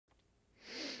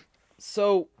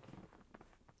So,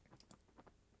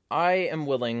 I am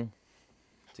willing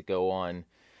to go on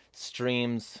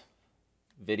streams,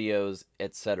 videos,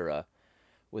 etc.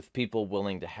 with people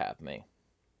willing to have me.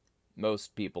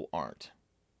 Most people aren't.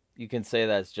 You can say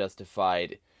that's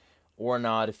justified or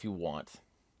not if you want.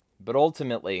 But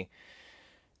ultimately,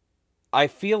 I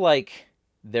feel like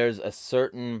there's a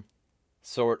certain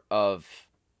sort of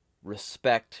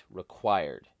respect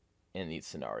required in these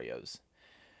scenarios.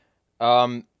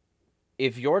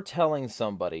 If you're telling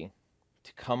somebody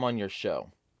to come on your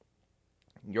show,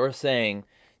 you're saying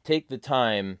take the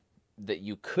time that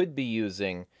you could be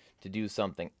using to do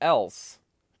something else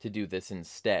to do this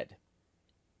instead.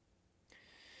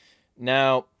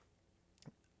 Now,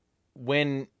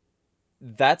 when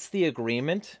that's the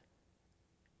agreement,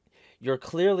 you're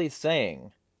clearly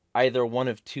saying either one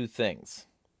of two things.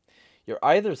 You're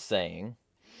either saying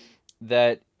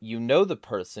that you know the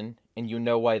person and you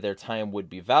know why their time would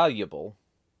be valuable,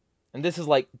 and this is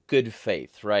like good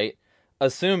faith, right?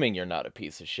 Assuming you're not a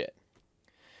piece of shit.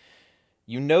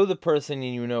 You know the person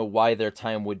and you know why their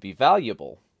time would be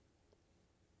valuable,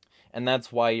 and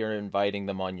that's why you're inviting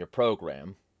them on your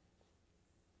program.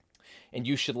 And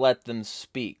you should let them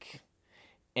speak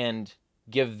and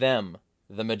give them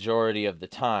the majority of the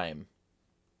time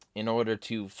in order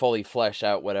to fully flesh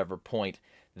out whatever point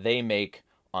they make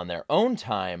on their own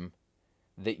time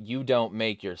that you don't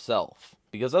make yourself.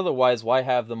 Because otherwise, why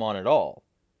have them on at all?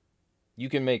 You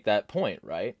can make that point,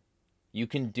 right? You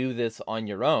can do this on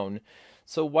your own,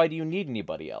 so why do you need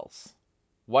anybody else?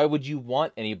 Why would you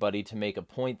want anybody to make a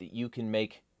point that you can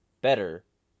make better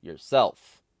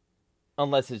yourself?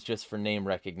 Unless it's just for name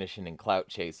recognition and clout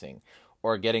chasing,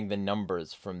 or getting the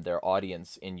numbers from their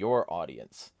audience in your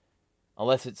audience.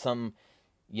 Unless it's some,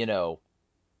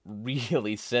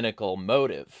 really cynical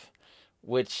motive,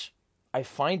 which I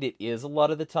find it is a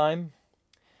lot of the time.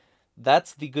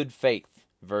 That's the good faith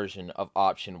version of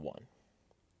option one.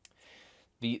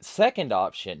 The second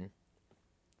option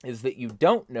is that you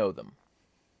don't know them.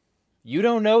 You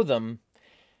don't know them,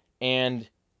 and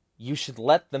you should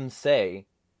let them say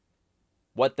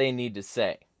what they need to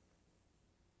say.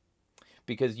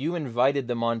 Because you invited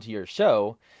them onto your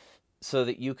show so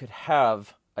that you could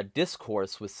have a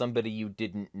discourse with somebody you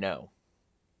didn't know.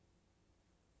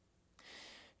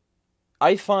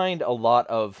 I find a lot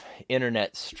of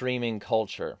internet streaming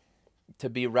culture to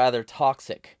be rather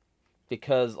toxic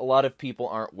because a lot of people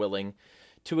aren't willing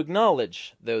to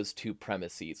acknowledge those two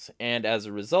premises, and as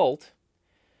a result,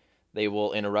 they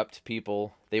will interrupt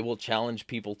people, they will challenge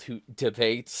people to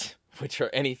debates, which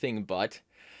are anything but,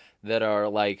 that are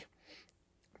like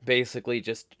basically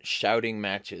just shouting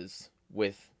matches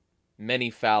with many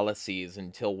fallacies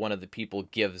until one of the people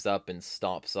gives up and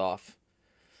stomps off.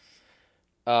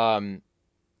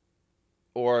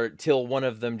 Or till one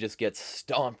of them just gets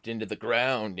stomped into the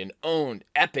ground and owned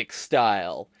epic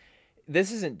style.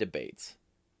 This isn't debates.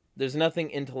 There's nothing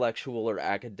intellectual or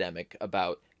academic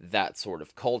about that sort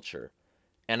of culture.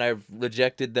 And I've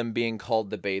rejected them being called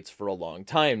debates for a long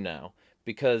time now,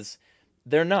 because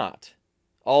they're not.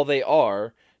 All they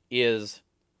are is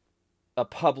a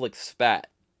public spat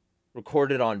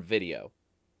recorded on video.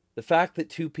 The fact that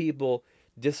two people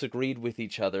disagreed with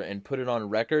each other and put it on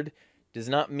record does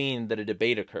not mean that a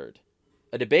debate occurred.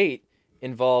 A debate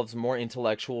involves more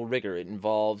intellectual rigor. It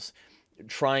involves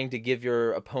trying to give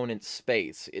your opponent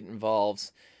space. It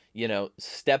involves,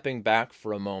 stepping back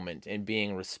for a moment and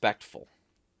being respectful.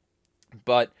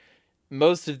 But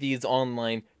most of these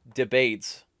online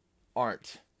debates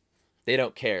aren't. They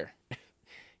don't care.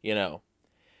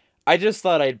 I just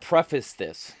thought I'd preface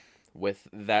this with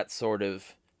that sort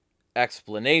of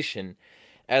explanation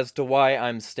as to why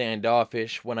I'm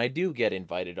standoffish when I do get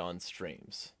invited on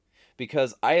streams.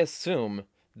 Because I assume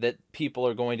that people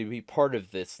are going to be part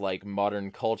of this, like,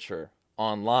 modern culture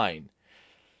online.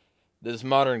 This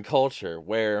modern culture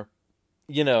where,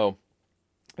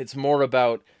 it's more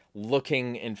about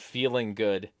looking and feeling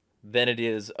good than it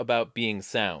is about being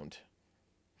sound.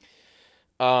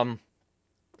 And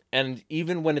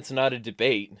even when it's not a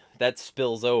debate, that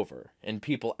spills over, and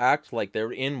people act like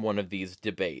they're in one of these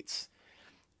debates.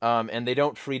 And they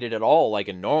don't treat it at all like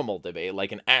a normal debate,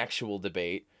 like an actual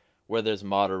debate, where there's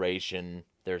moderation,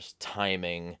 there's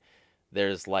timing,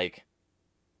 there's, like,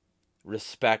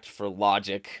 respect for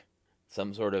logic,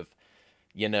 some sort of,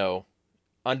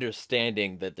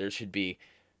 understanding that there should be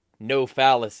no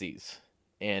fallacies,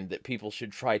 and that people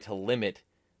should try to limit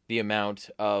the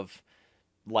amount of,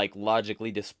 like,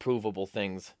 logically disprovable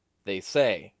things they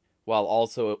say, while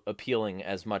also appealing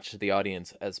as much to the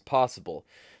audience as possible.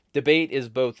 Debate is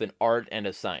both an art and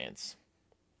a science.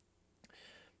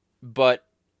 But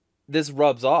this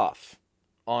rubs off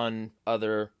on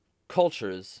other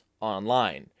cultures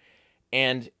online.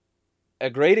 And a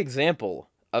great example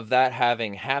of that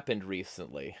having happened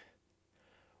recently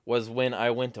was when I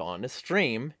went on a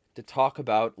stream to talk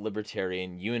about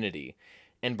libertarian unity.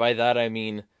 And by that I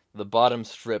mean the bottom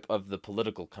strip of the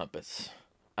political compass.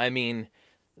 I mean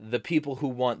the people who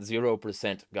want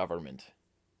 0% government,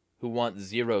 who want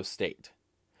zero state.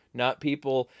 Not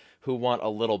people who want a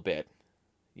little bit,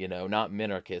 you know, not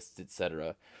minarchists,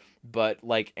 etc. But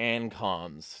like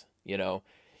ANCOMs, you know,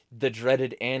 the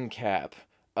dreaded ANCAP,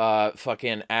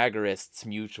 fucking agorists,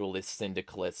 mutualists,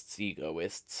 syndicalists,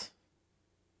 egoists.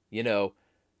 You know,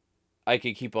 I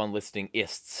could keep on listing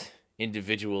ists,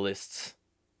 individualists,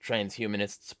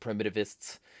 transhumanists,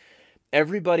 primitivists.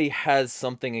 Everybody has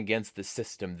something against the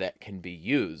system that can be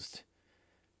used.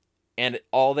 And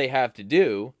all they have to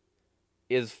do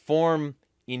is form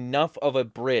enough of a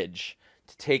bridge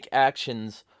to take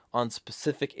actions on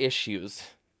specific issues,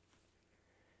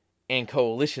 and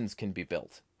coalitions can be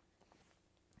built.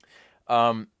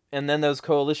 And then those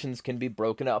coalitions can be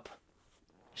broken up,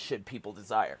 should people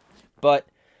desire. But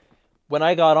when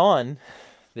I got on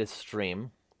this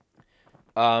stream,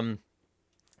 the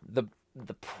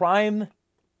prime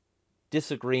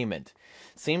disagreement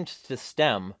seemed to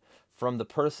stem from the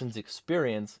person's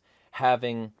experience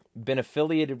having been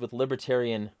affiliated with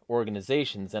libertarian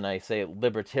organizations, and I say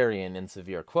libertarian in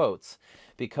severe quotes,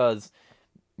 because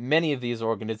many of these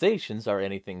organizations are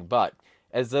anything but.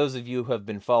 As those of you who have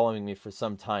been following me for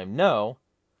some time know,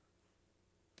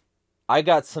 I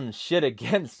got some shit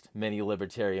against many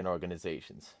libertarian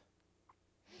organizations.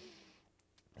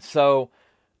 So,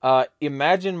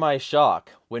 imagine my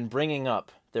shock when bringing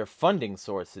up their funding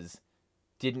sources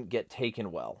didn't get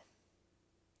taken well.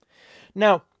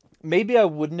 Now, maybe I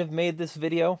wouldn't have made this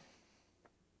video.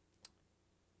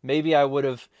 Maybe I would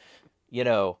have, you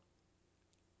know,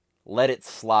 let it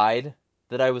slide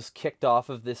that I was kicked off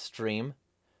of this stream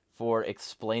for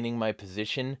explaining my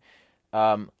position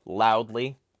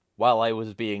loudly while I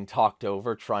was being talked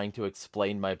over trying to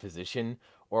explain my position,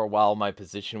 or while my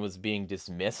position was being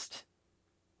dismissed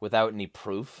without any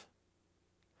proof.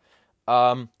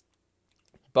 But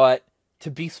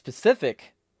to be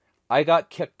specific, I got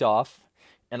kicked off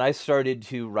and I started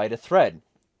to write a thread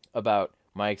about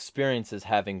my experiences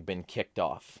having been kicked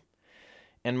off.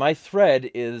 And my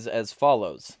thread is as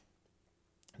follows: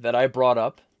 that I brought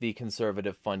up the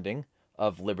conservative funding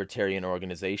of libertarian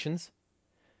organizations,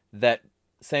 that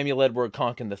Samuel Edward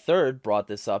Konkin III brought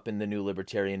this up in the New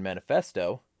Libertarian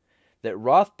Manifesto, that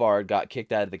Rothbard got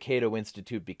kicked out of the Cato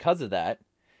Institute because of that,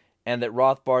 and that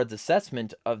Rothbard's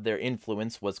assessment of their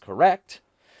influence was correct,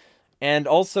 and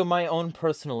also my own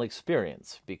personal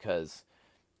experience, because,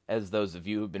 as those of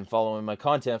you who've been following my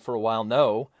content for a while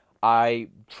know, I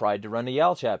tried to run a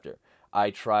YAL chapter.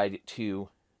 I tried to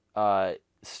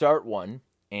start one,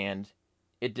 and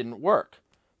it didn't work.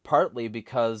 Partly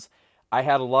because I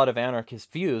had a lot of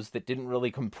anarchist views that didn't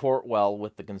really comport well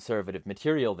with the conservative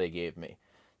material they gave me.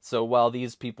 So while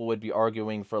these people would be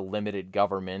arguing for limited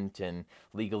government and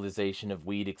legalization of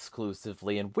weed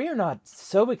exclusively, and we're not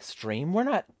so extreme, we're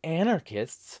not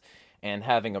anarchists, and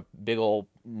having a big old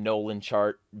Nolan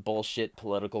chart bullshit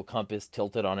political compass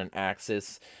tilted on an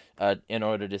axis in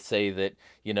order to say that,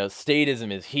 you know,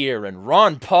 statism is here and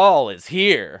Ron Paul is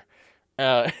here,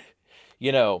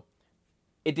 you know,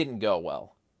 it didn't go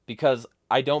well. Because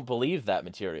I don't believe that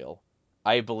material.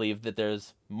 I believe that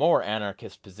there's more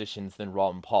anarchist positions than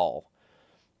Ron Paul.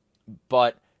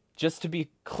 But just to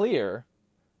be clear,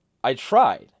 I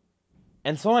tried.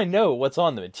 And so I know what's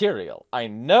on the material. I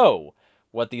know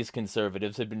what these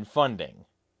conservatives have been funding.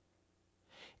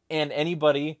 And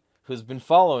anybody who's been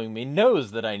following me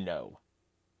knows that I know.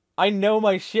 I know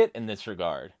my shit in this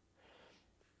regard.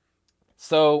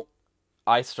 So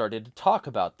I started to talk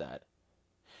about that,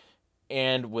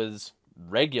 and was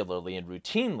regularly and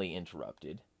routinely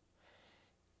interrupted,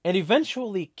 and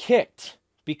eventually kicked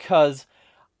because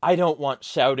I don't want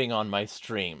shouting on my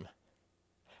stream.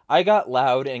 I got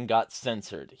loud and got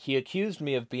censored. He accused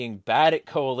me of being bad at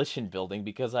coalition building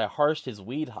because I harshed his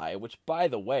weed high, which, by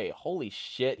the way, holy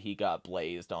shit, he got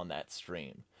blazed on that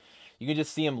stream. You can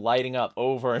just see him lighting up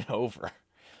over and over.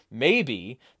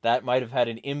 Maybe that might have had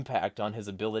an impact on his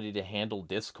ability to handle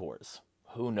discourse.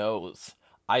 Who knows?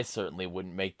 I certainly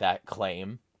wouldn't make that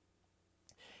claim.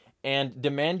 And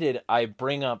demanded I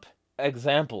bring up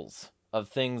examples of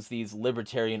things these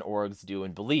libertarian orgs do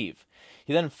and believe.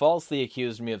 He then falsely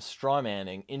accused me of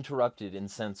strawmanning, interrupted, and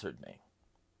censored me.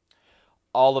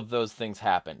 All of those things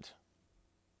happened.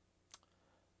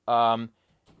 And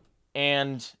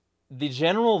the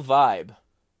general vibe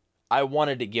I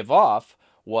wanted to give off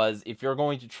was, if you're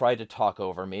going to try to talk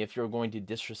over me, if you're going to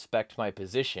disrespect my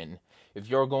position, if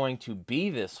you're going to be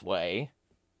this way,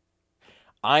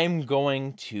 I'm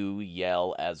going to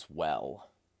yell as well.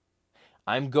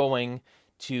 I'm going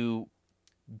to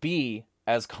be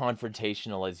as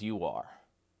confrontational as you are.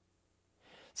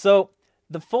 So,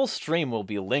 the full stream will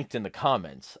be linked in the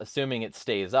comments, assuming it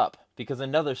stays up, because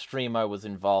another stream I was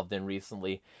involved in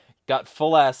recently got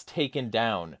full-ass taken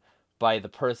down by the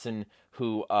person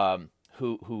who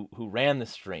ran the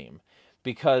stream,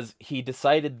 because he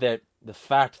decided that the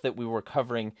fact that we were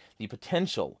covering the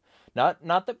potential, not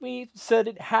that we said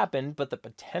it happened, but the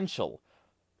potential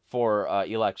for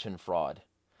election fraud,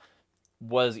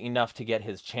 was enough to get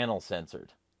his channel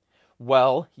censored.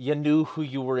 Well, you knew who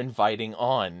you were inviting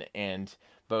on, and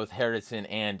both Harrison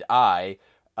and I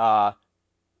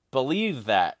believe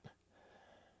that.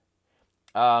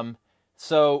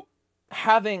 So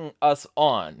having us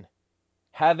on,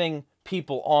 having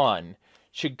people on,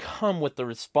 should come with the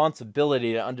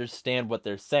responsibility to understand what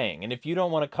they're saying. And if you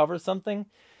don't want to cover something,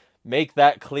 make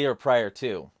that clear prior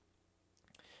to.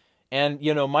 And,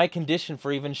 you know, my condition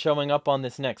for even showing up on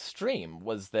this next stream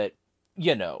was that,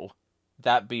 you know,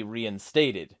 that be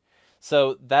reinstated.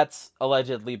 So that's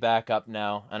allegedly back up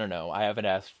now. I don't know. I haven't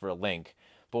asked for a link.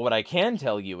 But what I can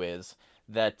tell you is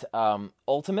that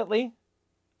ultimately,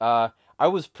 I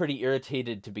was pretty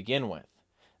irritated to begin with.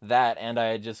 That, and I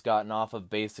had just gotten off of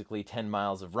basically 10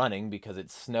 miles of running because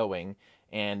it's snowing.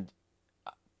 And,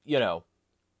 you know,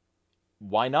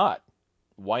 why not?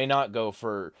 Why not go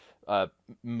for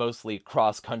mostly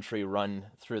cross-country run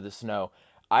through the snow?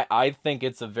 I think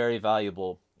it's a very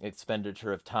valuable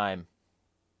expenditure of time.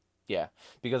 Yeah,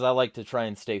 because I like to try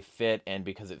and stay fit, and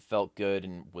because it felt good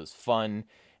and was fun,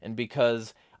 and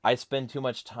because I spend too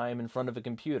much time in front of a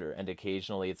computer, and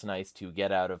occasionally it's nice to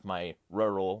get out of my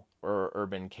rural or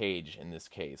urban cage in this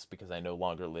case, because I no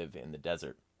longer live in the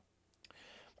desert.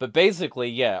 But basically,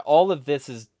 yeah, all of this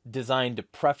is designed to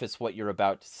preface what you're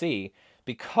about to see,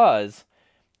 because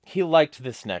he liked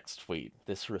this next tweet,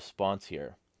 this response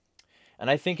here. And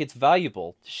I think it's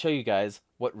valuable to show you guys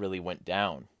what really went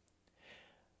down.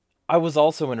 I was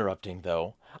also interrupting,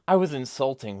 though. I was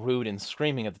insulting, rude, and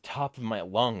screaming at the top of my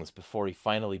lungs before he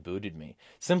finally booted me.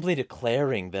 Simply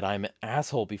declaring that I'm an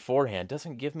asshole beforehand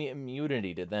doesn't give me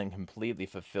immunity to then completely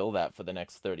fulfill that for the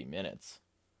next 30 minutes.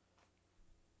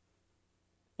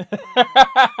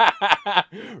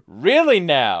 Really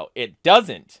now? It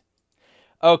doesn't.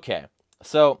 Okay,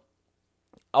 so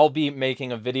I'll be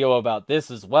making a video about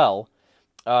this as well,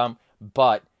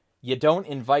 but you don't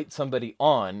invite somebody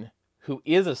on who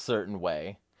is a certain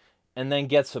way and then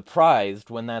get surprised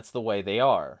when that's the way they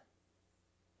are.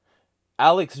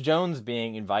 Alex Jones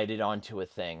being invited onto a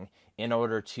thing in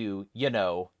order to, you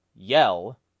know,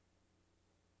 yell,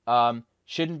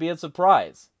 shouldn't be a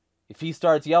surprise. If he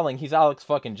starts yelling, he's Alex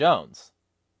fucking Jones.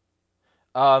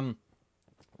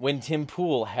 When Tim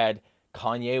Pool had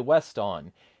Kanye West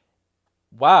on,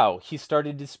 wow, he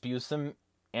started to spew some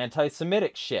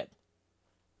anti-Semitic shit.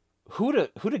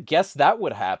 Who'da guessed that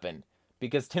would happen?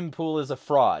 Because Tim Pool is a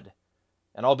fraud.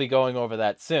 And I'll be going over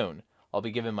that soon. I'll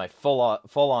be giving my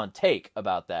full-on take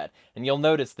about that. And you'll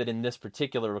notice that in this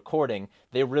particular recording,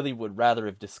 they really would rather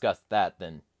have discussed that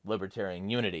than libertarian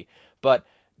unity. But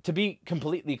to be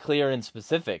completely clear and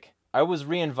specific, I was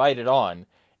re-invited on,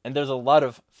 and there's a lot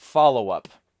of follow-up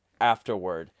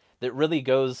afterward that really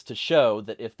goes to show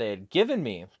that if they had given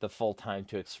me the full time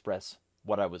to express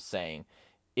what I was saying,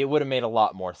 it would have made a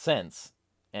lot more sense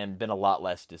and been a lot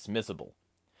less dismissible.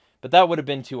 But that would have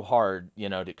been too hard, you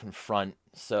know, to confront,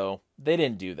 so they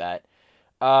didn't do that.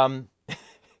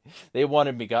 They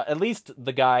wanted me, at least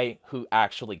the guy who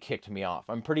actually kicked me off.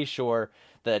 I'm pretty sure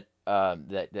that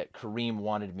that Kareem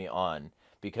wanted me on,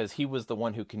 because he was the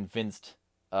one who convinced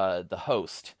the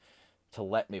host to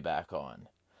let me back on.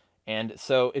 And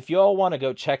so if you all want to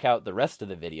go check out the rest of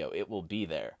the video, it will be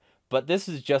there. But this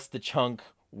is just the chunk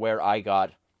where I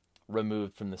got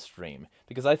removed from the stream,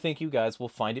 because I think you guys will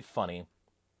find it funny,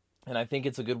 and I think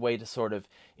it's a good way to sort of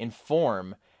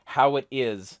inform how it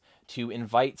is to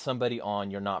invite somebody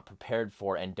on you're not prepared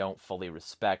for and don't fully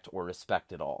respect or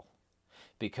respect at all.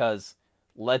 Because,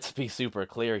 let's be super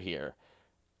clear here,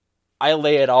 I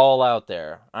lay it all out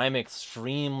there. I'm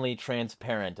extremely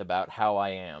transparent about how I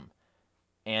am.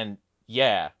 And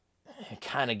yeah, it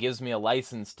kind of gives me a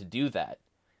license to do that.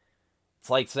 It's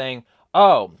like saying,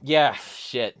 oh, yeah,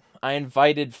 shit, I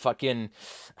invited I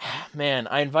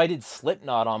invited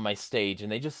Slipknot on my stage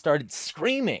and they just started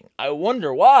screaming. I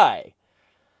wonder why.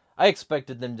 I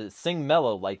expected them to sing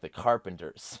mellow like the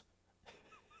Carpenters.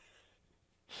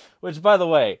 Which, by the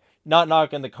way, not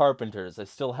knocking the Carpenters. I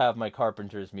still have my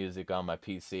Carpenters music on my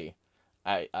PC.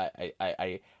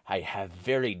 I have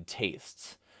varied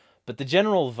tastes. But the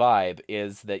general vibe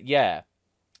is that, yeah,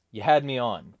 you had me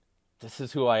on. This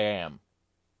is who I am.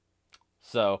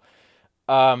 So,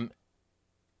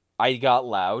 I got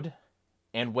loud,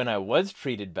 and when I was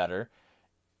treated better,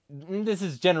 this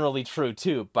is generally true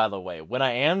too, by the way. When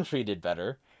I am treated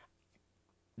better,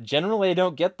 generally I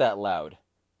don't get that loud.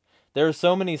 There are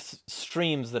so many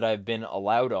streams that I've been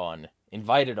allowed on,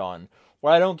 invited on,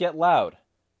 where I don't get loud.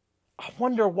 I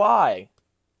wonder why.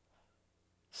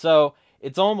 So,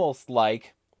 it's almost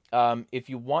like, if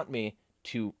you want me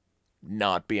to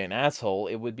not be an asshole,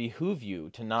 it would behoove you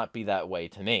to not be that way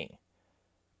to me.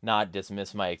 Not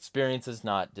dismiss my experiences,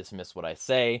 not dismiss what I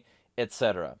say,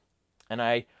 etc. And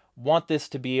I want this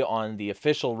to be on the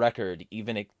official record,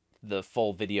 even if the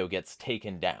full video gets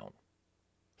taken down.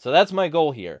 So that's my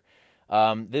goal here.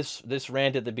 This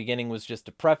rant at the beginning was just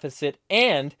to preface it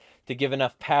and to give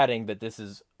enough padding that this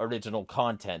is original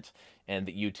content and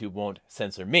that YouTube won't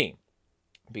censor me,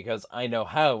 because I know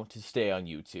how to stay on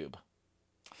YouTube.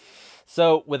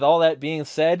 So with all that being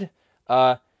said,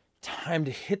 time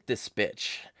to hit this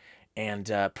bitch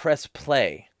and press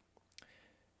play.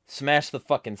 Smash the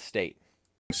fucking state.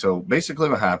 So basically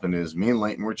what happened is me and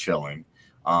Leighton were chilling.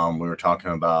 We were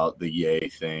talking about the yay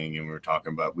thing, and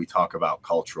we talk about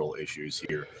cultural issues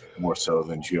here more so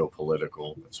than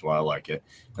geopolitical. That's why I like it.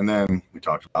 And then we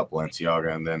talked about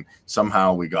Balenciaga, and then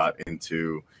somehow we got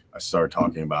into, I started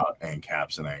talking about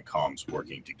ANCAPs and ANCOMs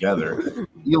working together.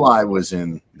 Eli was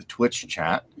in the Twitch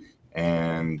chat,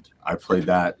 and I played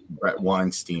that Brett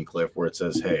Weinstein clip where it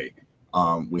says, hey,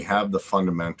 we have the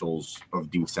fundamentals of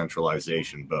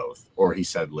decentralization both, or he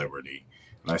said liberty.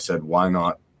 And I said, why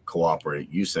not cooperate?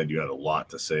 You said you had a lot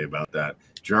to say about that.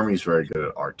 Jeremy's very good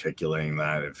at articulating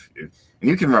that. And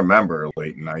you can remember,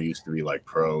 Leighton, I used to be like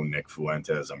pro Nick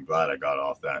Fuentes. I'm glad I got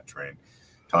off that train.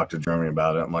 Talked to Jeremy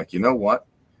about it. I'm like, you know what?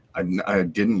 I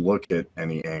didn't look at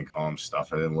any ANCOM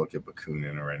stuff. I didn't look at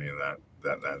Bakunin or any of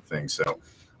that thing. So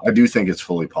I do think it's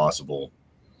fully possible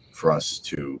for us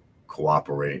to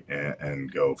cooperate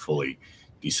and go fully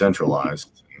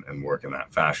decentralized and work in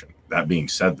that fashion. That being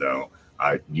said, though,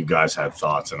 you guys had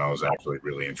thoughts, and I was actually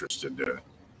really interested to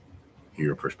hear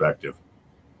your perspective.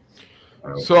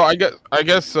 So I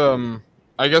guess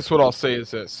what I'll say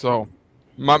is this. So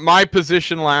my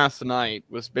position last night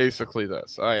was basically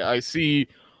this. I see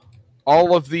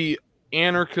all of the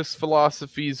anarchist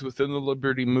philosophies within the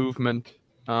liberty movement,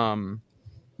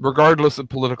 regardless of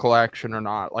political action or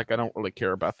not. Like, I don't really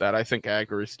care about that. I think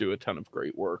agorists do a ton of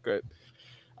great work.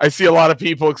 I see a lot of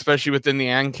people, especially within the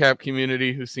ANCAP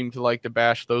community, who seem to like to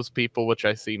bash those people, which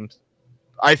I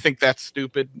think that's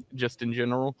stupid just in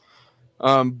general.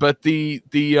 But the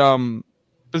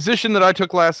position that I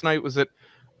took last night was that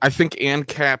I think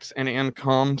ANCAPs and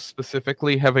ANCOMs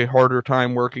specifically have a harder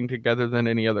time working together than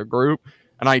any other group.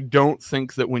 And I don't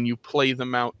think that when you play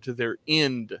them out to their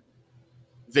end,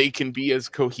 they can be as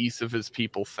cohesive as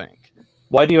people think.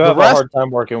 Why do you have a hard time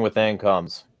working with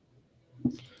ANCOMs?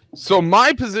 So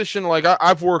my position, like,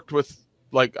 I've worked with,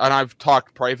 like, and I've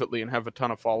talked privately and have a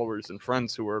ton of followers and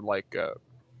friends who are, like,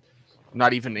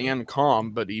 not even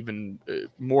ANCOM, but even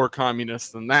more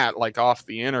communist than that, like off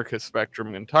the anarchist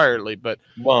spectrum entirely. But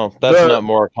well, that's not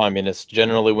more communist.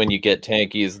 Generally, when you get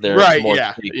tankies, they're right, more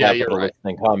capitalist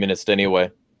than communist anyway.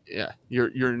 Yeah,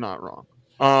 you're not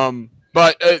wrong.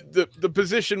 But the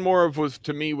position more of was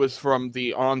from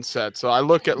the onset. So I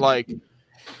look at like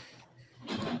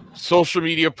social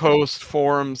media posts,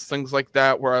 forums, things like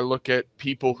that, where I look at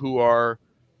people who are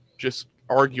just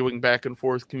arguing back and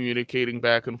forth, communicating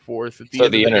back and forth. At the end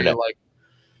of the internet, day, like,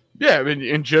 yeah,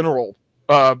 in general.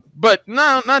 But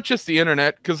no, not just the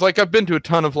internet, because like I've been to a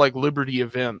ton of like liberty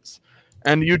events,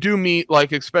 and you do meet,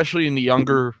 like, especially in the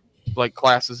younger like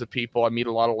classes of people, I meet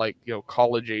a lot of like, you know,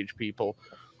 college age people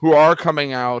who are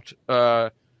coming out,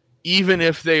 even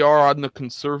if they are on the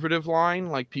conservative line,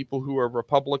 like people who are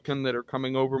Republican that are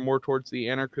coming over more towards the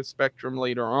anarchist spectrum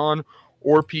later on,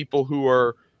 or people who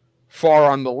are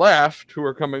far on the left who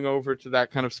are coming over to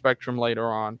that kind of spectrum later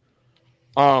on.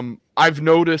 I've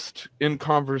noticed in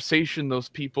conversation those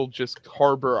people just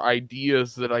harbor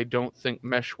ideas that I don't think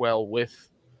mesh well with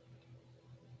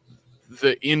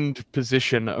the end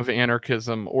position of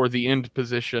anarchism or the end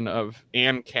position of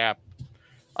ANCAP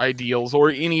ideals or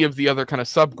any of the other kind of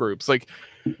subgroups. Like,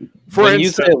 for when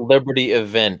instance, you say liberty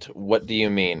event, what do you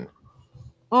mean?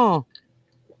 Oh,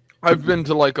 I've been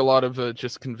to like a lot of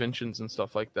just conventions and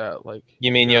stuff like that. Like,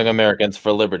 you mean Young Americans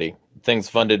for Liberty, things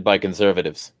funded by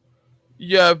conservatives?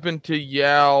 Yeah, I've been to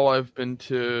YAL. I've been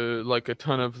to like a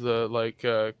ton of the like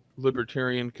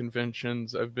libertarian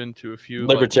conventions. I've been to a few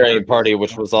Libertarian Party,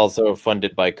 which was also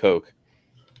funded by Coke.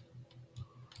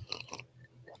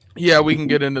 Yeah, we can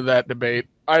get into that debate.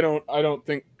 I don't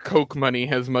think Coke money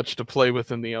has much to play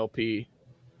with in the LP.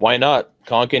 Why not?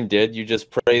 Konkin did. You just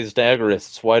praised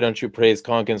Agorists. Why don't you praise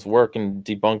Konkin's work in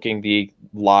debunking the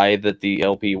lie that the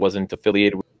LP wasn't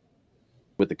affiliated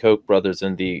with the Koch brothers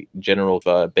and the general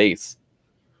base?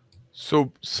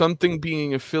 So something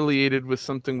being affiliated with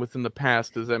something within the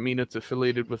past, does that mean it's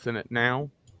affiliated within it now?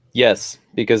 Yes,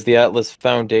 because the Atlas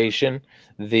Foundation,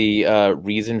 the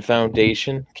Reason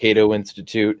Foundation, Cato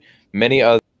Institute, many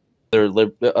other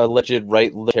alleged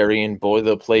right libertarian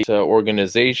boilerplate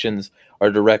organizations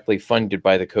are directly funded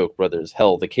by the Koch brothers.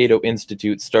 Hell, the Cato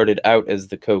Institute started out as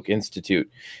the Koch Institute,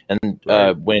 and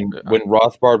when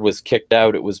Rothbard was kicked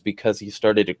out, it was because he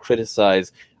started to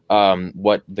criticize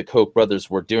what the Koch brothers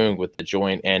were doing with the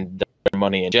joint and their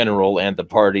money in general and the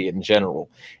party in general,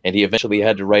 and he eventually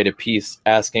had to write a piece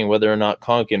asking whether or not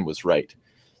Konkin was right.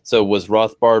 So was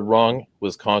Rothbard wrong?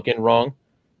 Was Konkin wrong?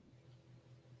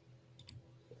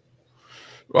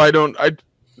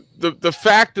 The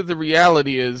fact of the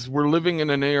reality is we're living in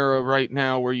an era right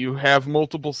now where you have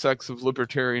multiple sects of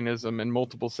libertarianism and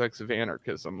multiple sects of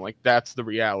anarchism. Like, that's the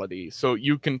reality. So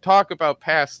you can talk about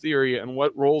past theory and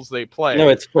what roles they play. No,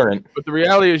 it's current. But the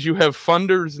reality is you have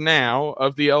funders now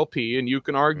of the LP, and you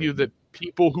can argue that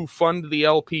people who fund the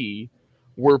LP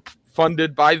were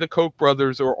funded by the Koch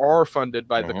brothers or are funded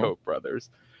by the Koch brothers.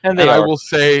 And I will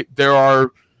say there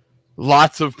are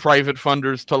lots of private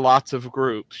funders to lots of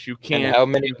groups. You can't, and how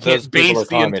many you can't base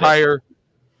the entire.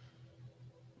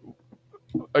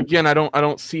 Again, I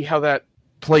don't see how that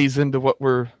plays into what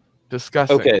we're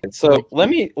discussing. Okay, so let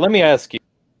me ask you: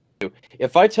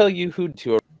 if I tell you who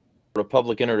to a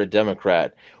Republican or a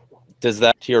Democrat, does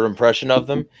that to your impression of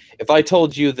them? If I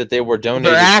told you that they were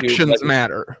donated, their actions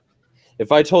matter.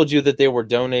 If I told you that they were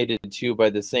donated to by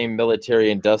the same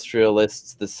military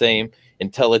industrialists, the same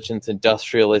intelligence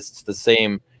industrialists, the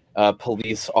same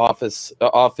police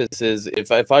offices,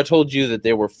 if I told you that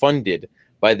they were funded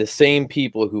by the same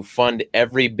people who fund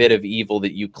every bit of evil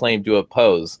that you claim to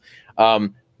oppose,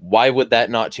 why would that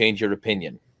not change your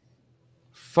opinion?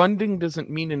 Funding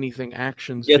doesn't mean anything.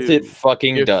 Actions yes, do. It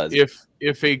fucking does.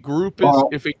 If a group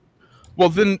is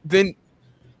then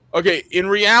okay, in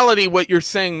reality, what you're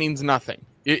saying means nothing.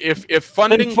 If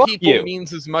funding people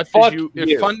means as much as you,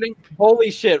 funding, holy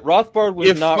shit, Rothbard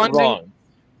was not wrong.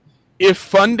 If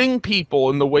funding people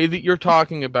in the way that you're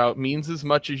talking about means as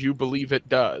much as you believe it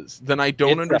does, then I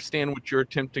don't understand what you're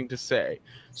attempting to say.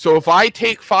 So if I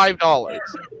take $5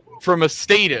 from a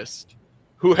statist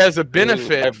who has a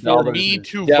benefit for me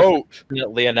to vote,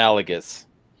 definitely analogous.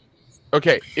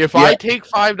 Okay, if I take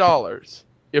 $5.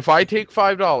 If I take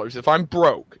 $5, if I'm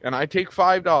broke and I take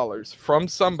 $5 from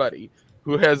somebody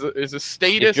who is a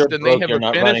statist and they have a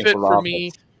benefit for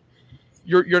me,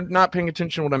 you're not paying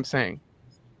attention to what I'm saying.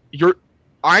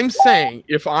 I'm saying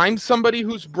if I'm somebody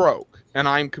who's broke and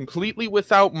I'm completely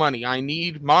without money, I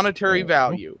need monetary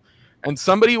value, and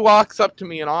somebody walks up to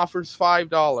me and offers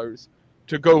 $5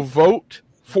 to go vote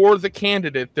for the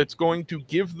candidate that's going to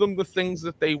give them the things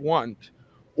that they want,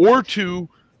 or to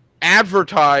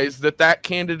advertise that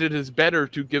candidate is better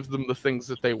to give them the things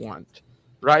that they want,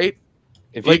 right?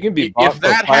 If you can be bought if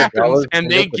that happens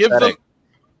and they give them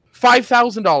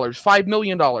 $5,000, $5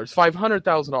 million,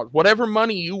 $500,000, whatever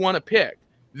money you want to pick,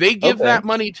 they give that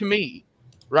money to me,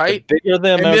 right? And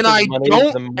then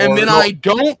I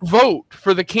don't vote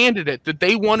for the candidate that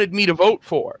they wanted me to vote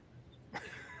for.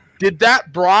 Did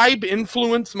that bribe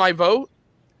influence my vote?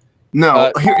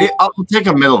 No, I'll take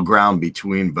a middle ground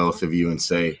between both of you and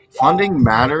say funding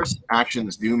matters,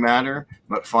 actions do matter,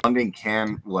 but funding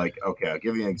can, okay, I'll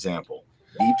give you an example.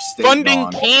 Deep state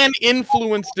funding can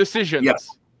influence decisions,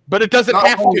 but it doesn't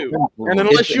have to. And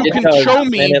unless you can show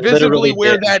me visibly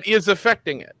where that is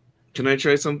affecting it. Can I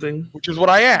try something? Which is what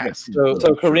I asked. So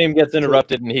Kareem gets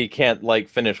interrupted and he can't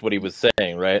finish what he was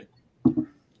saying, right?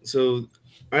 So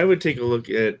I would take a look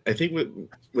at, I think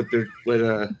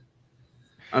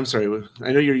I'm sorry,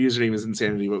 I know your username is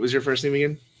Insanity. What was your first name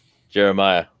again?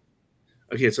 Jeremiah.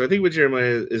 Okay, so I think what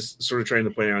Jeremiah is sort of trying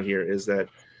to point out here is that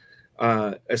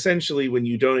essentially when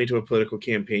you donate to a political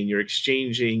campaign, you're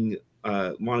exchanging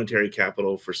monetary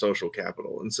capital for social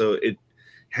capital. And so it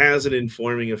has an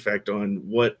informing effect on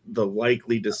what the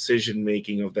likely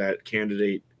decision-making of that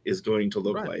candidate is going to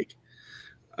look like.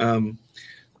 And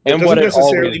what it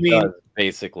always does,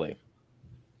 basically.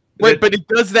 Right, but it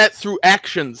does that through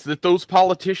actions that those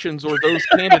politicians or those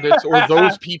candidates or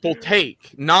those people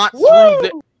take, not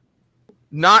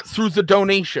through the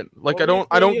donation.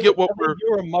 I don't get what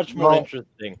you are much more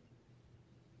interesting.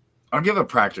 I'll give a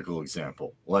practical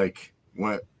example. Like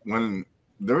when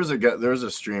there was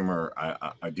a streamer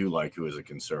I do like who is a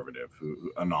conservative,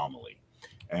 who Anomaly.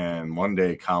 And one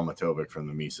day, Kyle Matovic from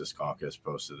the Mises Caucus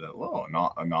posted that, well,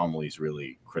 Anomaly's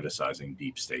really criticizing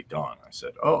Deep State Dawn. I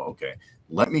said, oh, okay,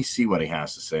 let me see what he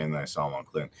has to say. And then I saw him on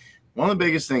Clinton. One of the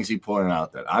biggest things he pointed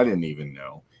out that I didn't even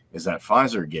know is that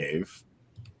Pfizer gave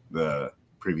the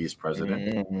previous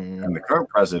president and the current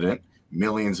president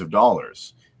millions of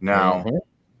dollars. Now,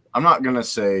 I'm not going to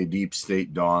say Deep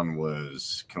State Dawn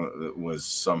was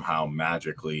somehow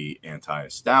magically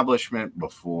anti-establishment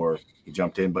before he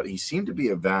jumped in, but he seemed to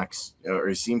be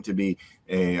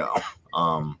a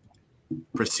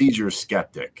procedure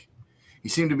skeptic. He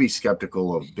seemed to be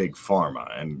skeptical of Big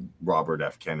Pharma and Robert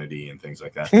F. Kennedy and things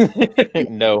like that.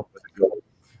 No.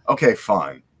 Okay,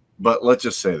 fine. But let's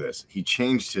just say this. He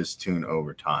changed his tune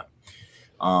over time.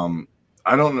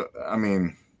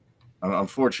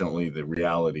 Unfortunately, the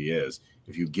reality is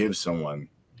if you give someone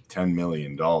 $10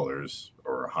 million or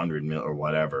 $100 million or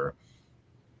whatever,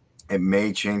 it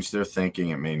may change their thinking.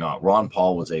 It may not. Ron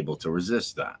Paul was able to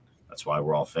resist that. That's why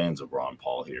we're all fans of Ron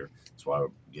Paul here. That's why,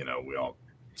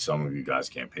 some of you guys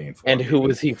campaign for him. And who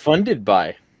was he funded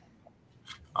by?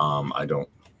 I don't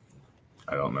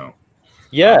know.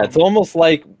 Yeah, it's almost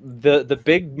like the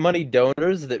big money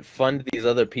donors that fund these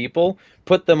other people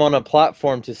put them on a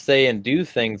platform to say and do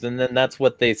things, and then that's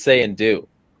what they say and do.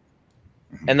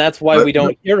 And that's why we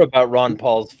don't hear about Ron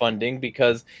Paul's funding,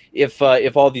 because if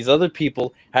all these other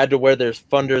people had to wear their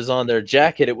funders on their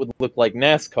jacket, it would look like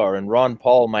NASCAR, and Ron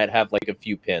Paul might have like a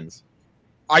few pins.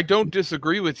 I don't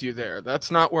disagree with you there. That's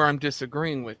not where I'm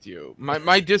disagreeing with you.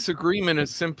 My disagreement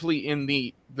is simply in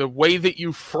the way that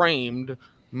you framed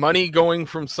money going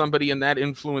from somebody and that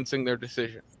influencing their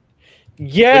decision.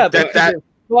 Yeah, that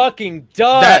fucking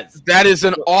does. That is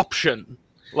an option.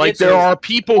 Like, there are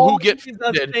people who get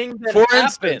funded. For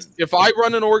instance, if I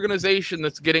run an organization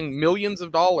that's getting millions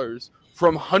of dollars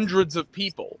from hundreds of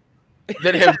people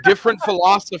that have different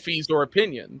philosophies or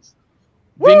opinions,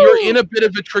 then you're in a bit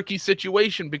of a tricky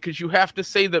situation, because you have to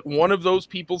say that one of those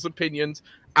people's opinions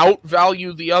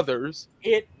outvalue the others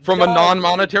from a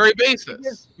non-monetary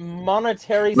basis.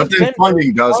 Monetary, but then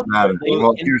funding does matter.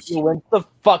 Well, influence the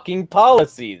fucking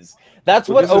policies. That's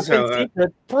what Open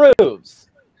Secret proves.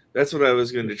 That's what I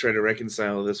was going to try to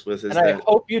reconcile this with. And I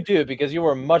hope you do, because you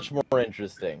are much more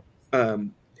interesting.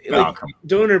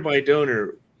 Donor by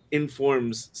donor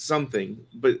informs something,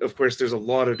 but of course there's a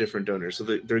lot of different donors, so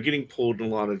they're getting pulled in a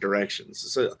lot of directions.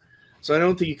 So I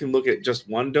don't think you can look at just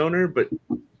one donor, but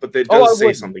they does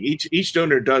say something. Each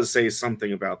donor does say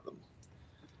something about them.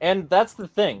 And that's the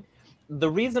thing. The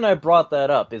reason I brought that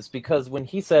up is because when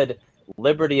he said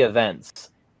Liberty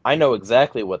events, I know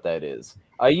exactly what that is.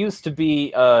 I used to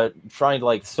be trying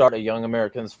to start a Young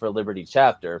Americans for Liberty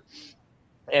chapter,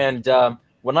 and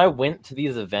when I went to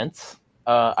these events,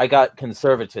 I got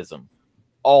conservatism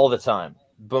all the time,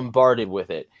 bombarded with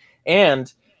it.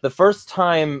 And the first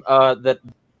time that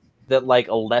a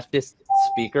leftist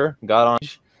speaker got on,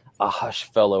 a hush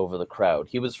fell over the crowd.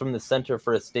 He was from the Center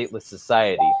for a Stateless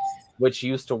Society, which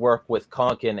used to work with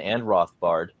Konkin and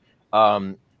Rothbard.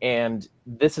 And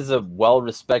this is a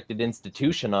well-respected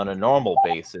institution on a normal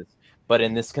basis. But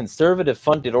in this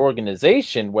conservative-funded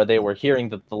organization where they were hearing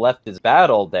that the left is bad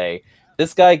all day,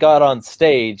 this guy got on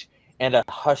stage and a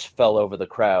hush fell over the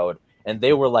crowd, and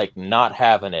they were not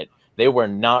having it. They were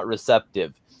not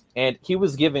receptive. And he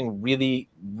was giving really,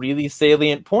 really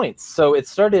salient points. So it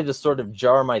started to sort of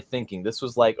jar my thinking. This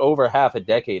was over half a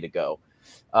decade ago.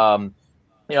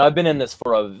 I've been in this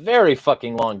for a very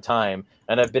fucking long time,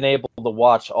 and I've been able to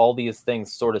watch all these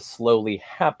things sort of slowly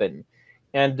happen.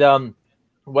 And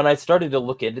when I started to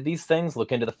look into these things,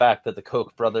 look into the fact that the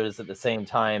Koch brothers, at the same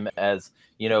time as,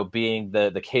 being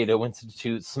the Cato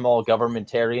Institute small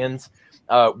governmentarians,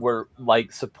 were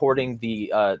supporting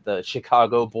the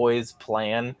Chicago Boys'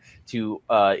 plan to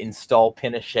install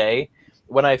Pinochet.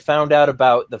 When I found out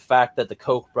about the fact that the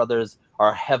Koch brothers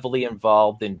are heavily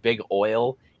involved in big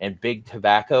oil and big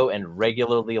tobacco and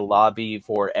regularly lobby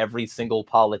for every single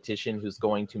politician who's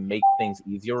going to make things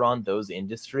easier on those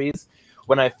industries,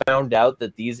 when I found out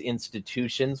that these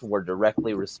institutions were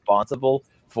directly responsible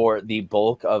for the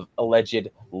bulk of alleged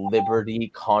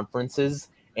liberty conferences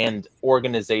and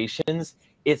organizations,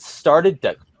 it started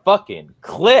to fucking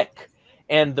click.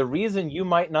 And the reason you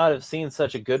might not have seen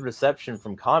such a good reception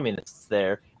from communists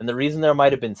there, and the reason there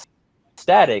might have been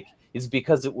static, is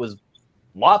because it was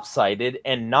lopsided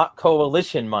and not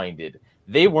coalition-minded.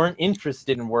 They weren't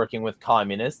interested in working with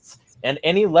communists, and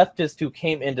any leftist who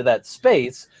came into that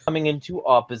space coming into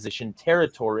opposition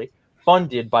territory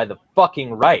funded by the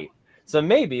fucking right. So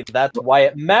maybe that's why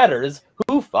it matters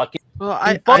who fucking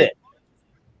fund it.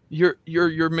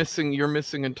 You're missing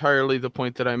entirely the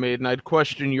point that I made, and I'd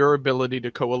question your ability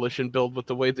to coalition build with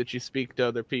the way that you speak to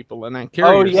other people and then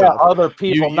carry yourself. Yeah, other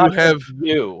people, not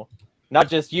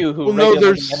just you who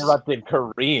regularly interrupted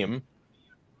Kareem.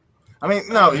 I mean,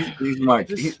 no, he's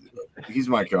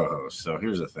my co-host. So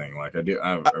here's the thing: like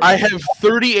I have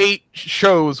 38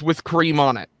 shows with Kareem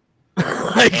on it.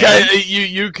 Like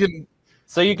you can.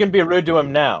 So you can be rude to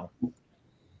him now.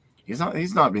 He's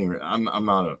not being. I'm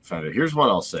not offended. Here's what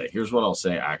I'll say. Here's what I'll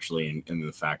say. Actually, in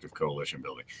the fact of coalition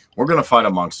building, we're going to fight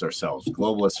amongst ourselves.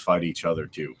 Globalists fight each other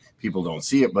too. People don't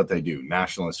see it, but they do.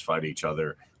 Nationalists fight each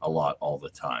other a lot all the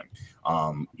time.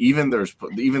 Even there's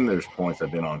points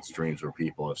I've been on streams where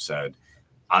people have said,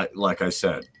 like I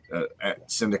said,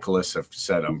 syndicalists have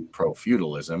said I'm pro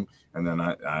feudalism, and then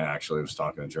I actually was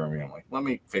talking to Jeremy. I'm like, let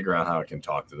me figure out how I can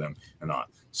talk to them and not.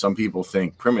 Some people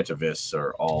think primitivists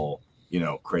are all,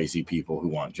 crazy people who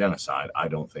want genocide. I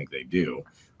don't think they do.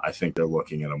 I think they're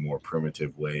looking at a more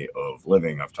primitive way of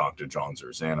living. I've talked to John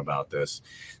Zerzan about this.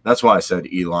 That's why I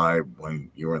said, Eli, when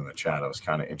you were in the chat, I was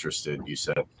kind of interested. You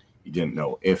said you didn't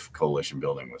know if coalition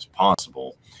building was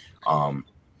possible.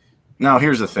 Now,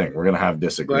 here's the thing. We're going to have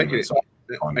disagreements.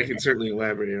 I can certainly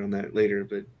elaborate on that later,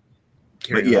 but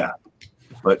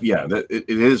it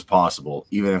is possible,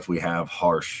 even if we have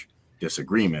harsh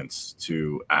disagreements,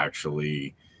 to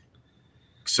actually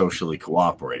socially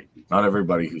cooperate. Not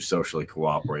everybody who socially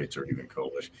cooperates or even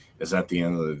coalition is, at the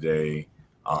end of the day,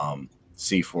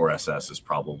 C4SS is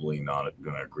probably not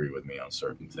going to agree with me on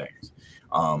certain things.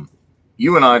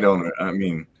 You and I don't,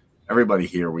 everybody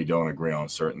here, we don't agree on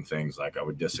certain things. Like I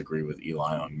would disagree with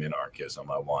Eli on minarchism.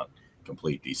 I want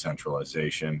complete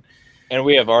decentralization. And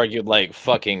we have argued like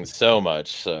fucking so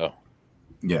much, so.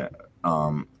 Yeah.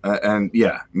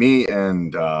 Me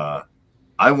and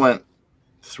I went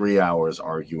 3 hours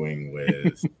arguing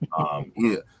with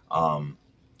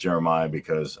Jeremiah,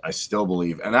 because I still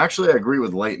believe, and actually I agree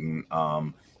with Leighton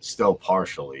still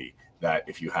partially, that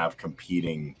if you have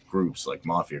competing groups like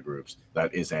mafia groups,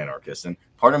 that is anarchist. And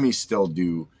part of me still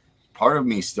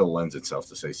lends itself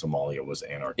to say Somalia was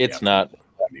anarchy. It's not.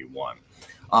 71.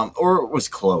 Or it was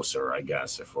closer, I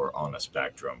guess, if we're on a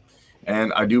spectrum.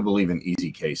 And I do believe in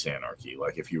easy case anarchy.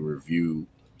 Like if you review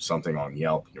something on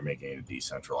Yelp, you're making a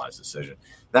decentralized decision.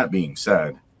 That being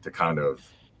said, to kind of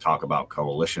talk about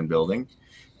coalition building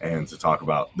and to talk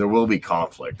about, there will be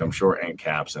conflict. I'm sure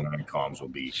NCAPs and NCOMs will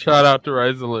be. Shout out to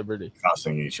Rise of Liberty.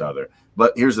 Cussing each other.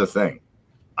 But here's the thing.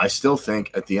 I still think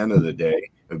at the end of the day,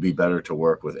 it would be better to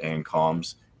work with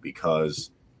ANCOMs, because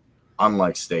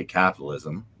unlike state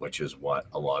capitalism, which is what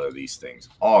a lot of these things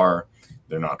are,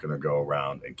 they're not going to go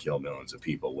around and kill millions of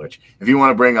people. Which, if you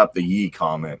want to bring up the Yi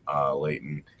comment,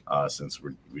 Leighton, since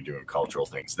we're doing cultural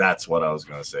things, that's what I was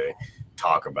going to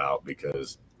talk about,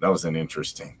 because that was an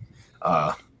interesting.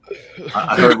 I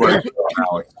heard what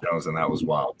Alex Jones, and that was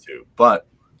wild too. But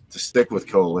to stick with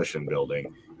coalition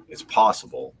building, it's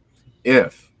possible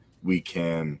if we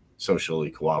can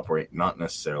socially cooperate, not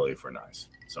necessarily if we're nice.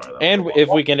 Sorry, and if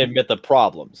we can admit the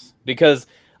problems, because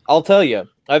I'll tell you,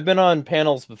 I've been on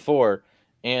panels before,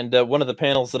 and one of the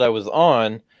panels that I was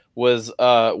on was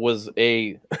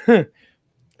a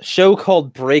show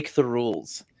called Break the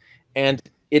Rules, and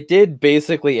it did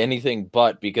basically anything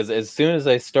but, because as soon as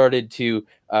I started to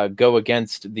go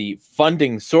against the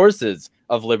funding sources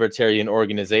of libertarian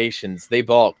organizations, they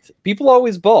balked. People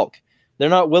always balk. They're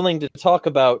not willing to talk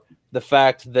about the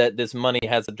fact that this money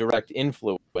has a direct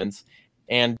influence,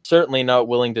 and certainly not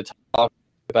willing to talk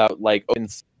about like open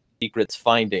secrets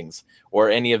findings or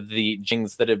any of the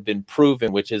things that have been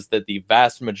proven, which is that the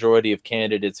vast majority of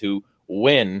candidates who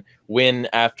win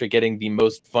after getting the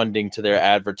most funding to their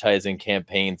advertising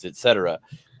campaigns, etc.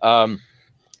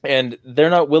 And they're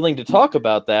not willing to talk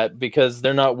about that because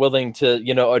they're not willing to,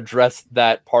 address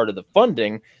that part of the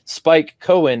funding. Spike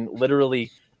Cohen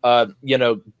literally, got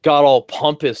all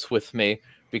pompous with me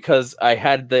because I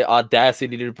had the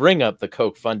audacity to bring up the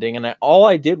Koch funding, and all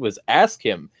I did was ask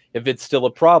him if it's still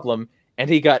a problem, and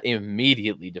he got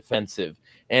immediately defensive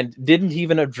and didn't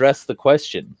even address the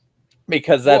question,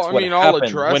 because that's what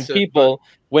happens when people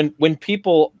when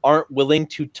people aren't willing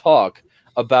to talk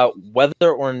about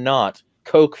whether or not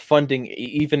Koch funding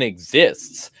even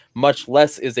exists, much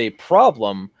less is a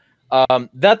problem.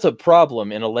 That's a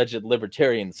problem in alleged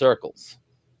libertarian circles.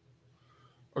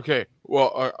 Okay.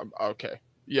 Well, okay.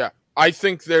 Yeah. I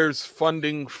think there's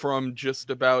funding from just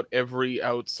about every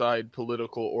outside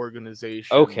political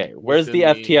organization. Okay. Where's the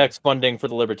FTX funding for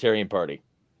the Libertarian Party?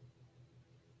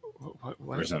 What?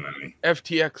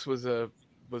 FTX was a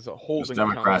was a holding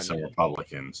Democrats company. and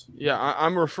Republicans. Yeah,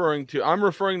 I'm referring to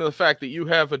the fact that you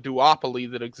have a duopoly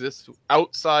that exists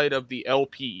outside of the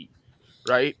LP,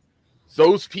 right?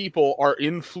 Those people are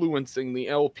influencing the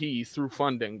LP through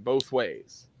funding both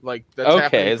ways. Like, that's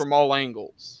happening from all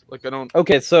angles. Like, I don't...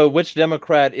 Okay, so which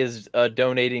Democrat is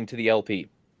donating to the LP?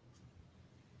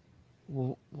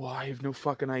 Well, I have no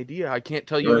fucking idea. I can't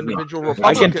tell you individual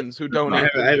Republicans who donate.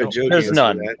 I have a joke. There's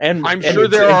none. And I'm sure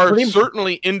there are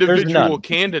certainly individual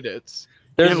candidates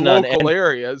in local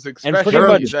areas, especially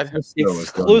that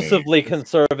exclusively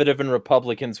conservative and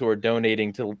Republicans who are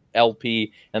donating to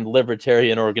LP and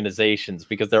libertarian organizations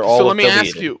because they're all. So let me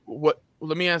ask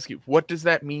you, what does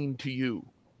that mean to you?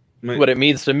 What it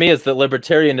means to me is that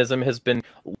libertarianism has been,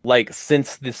 like,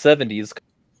 since the 70s,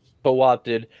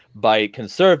 co-opted by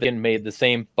conservatives and made the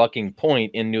same fucking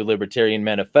point in New Libertarian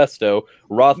Manifesto.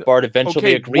 Rothbard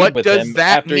eventually agreed with him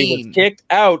after he was kicked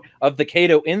out of the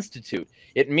Cato Institute.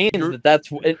 It means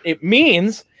it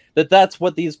means that that's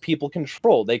what these people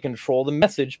control. They control the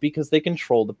message because they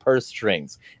control the purse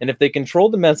strings. And if they control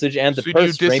the message and the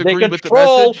purse string, they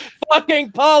control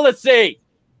fucking policy.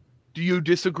 Do you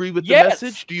disagree with the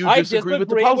message? Do you disagree with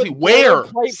the policy? Where?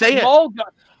 Say it.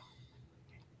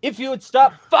 If you would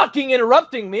stop fucking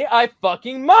interrupting me, I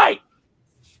fucking might.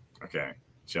 Okay,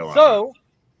 chill out. So,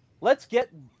 let's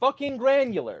get fucking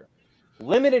granular.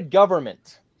 Limited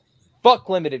government. Fuck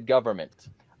limited government.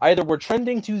 Either we're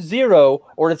trending to zero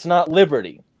or it's not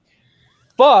liberty.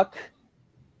 Fuck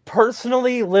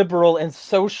personally liberal and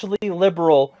socially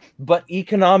liberal, but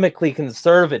economically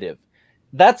conservative.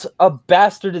 That's a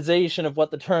bastardization of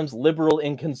what the terms liberal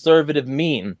and conservative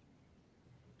mean.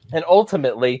 And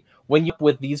ultimately, when you're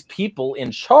with these people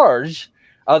in charge,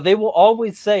 they will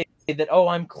always say that, oh,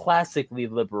 I'm classically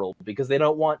liberal, because they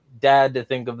don't want dad to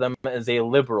think of them as a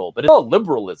liberal. But it's all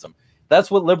liberalism.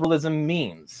 That's what liberalism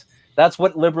means. That's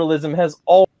what liberalism has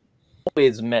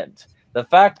always meant. The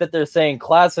fact that they're saying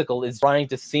classical is trying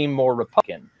to seem more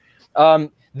Republican.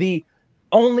 The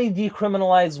only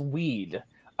decriminalize weed.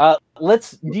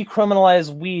 Let's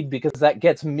decriminalize weed because that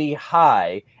gets me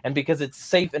high, and because it's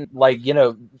safe, and, like, you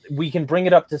know, we can bring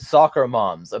it up to soccer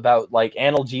moms about, like,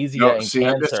 analgesia and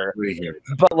cancer.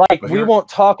 But, like, we won't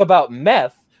talk about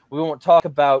meth. We won't talk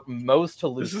about most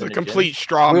hallucinogens. This is a complete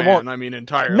straw man. I mean,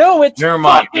 entirely. No, it's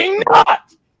fucking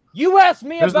not. You asked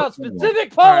me about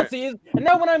specific policies, and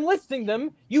now when I'm listing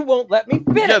them, you won't let me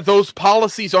finish. Yeah, those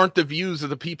policies aren't the views of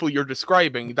the people you're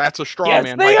describing. That's a straw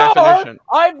man by definition. Yes, they are.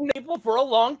 I've known people for a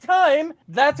long time.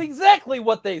 That's exactly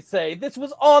what they say. This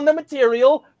was on the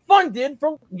material funded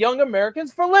for Young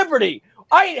Americans for Liberty.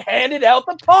 I handed out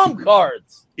the palm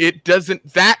cards. It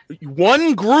doesn't. That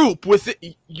one group with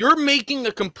it, you're making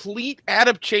a complete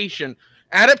adaptation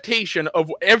of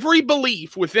every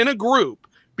belief within a group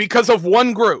because of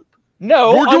one group.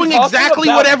 No, we're doing exactly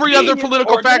what every other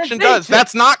political faction does.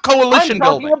 That's not coalition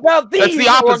building. About that's the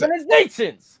opposite.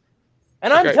 Organizations.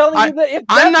 And I'm telling you that if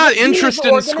I'm not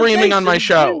interested in screaming on my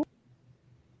show.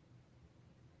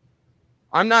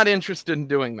 I'm not interested in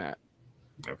doing that.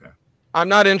 Okay. I'm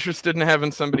not interested in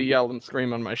having somebody yell and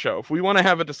scream on my show. If we want to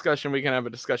have a discussion, we can have a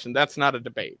discussion. That's not a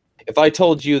debate. If I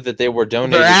told you that they were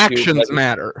donating, their actions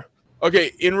matter.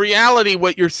 Okay, in reality,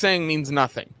 what you're saying means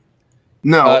nothing.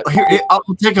 No, I'll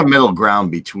take a middle ground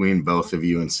between both of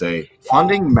you and say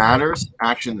funding matters,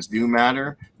 actions do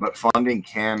matter, but funding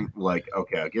can, like,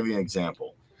 okay, I'll give you an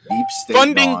example. Deep state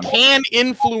funding can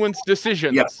influence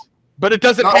decisions, yes, but it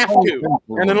doesn't have to.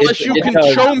 And unless you can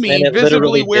show me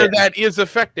visibly where that is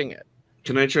affecting it.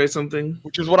 Can I try something?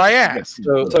 Which is what I asked.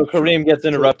 So Kareem gets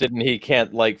interrupted and he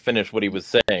can't, like, finish what he was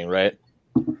saying, right?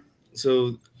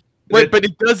 So... Right, but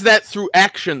it does that through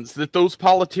actions that those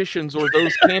politicians or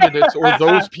those candidates or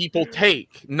those people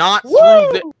take, not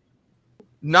through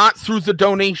the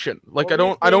donation. Like,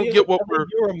 well, I don't get what we're.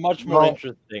 You're much more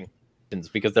interesting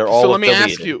because they're all. So let me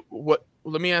ask you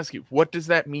what does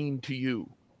that mean to you?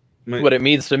 What it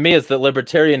means to me is that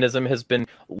libertarianism has been,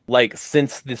 like,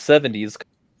 since the 70s,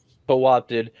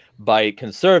 co-opted by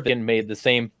conservatives and made the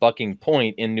same fucking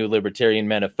point in New Libertarian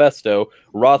Manifesto.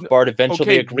 Rothbard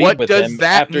eventually agreed with him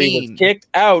after he was kicked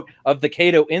out of the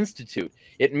Cato Institute.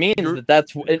 It means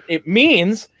it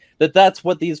means that that's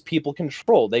what these people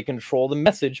control. They control the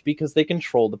message because they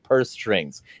control the purse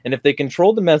strings. And if they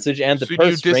control the message and the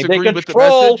purse string, they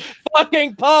control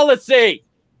fucking policy.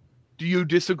 Do you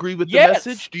disagree with the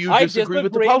message? Do you disagree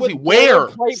with the policy? Where?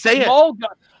 Say it.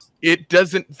 It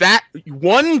doesn't. That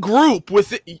one group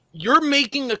with it, you're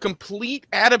making a complete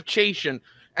adaptation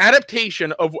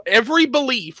of every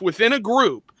belief within a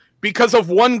group because of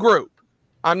one group.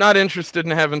 I'm not interested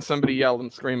in having somebody yell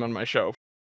and scream on my show.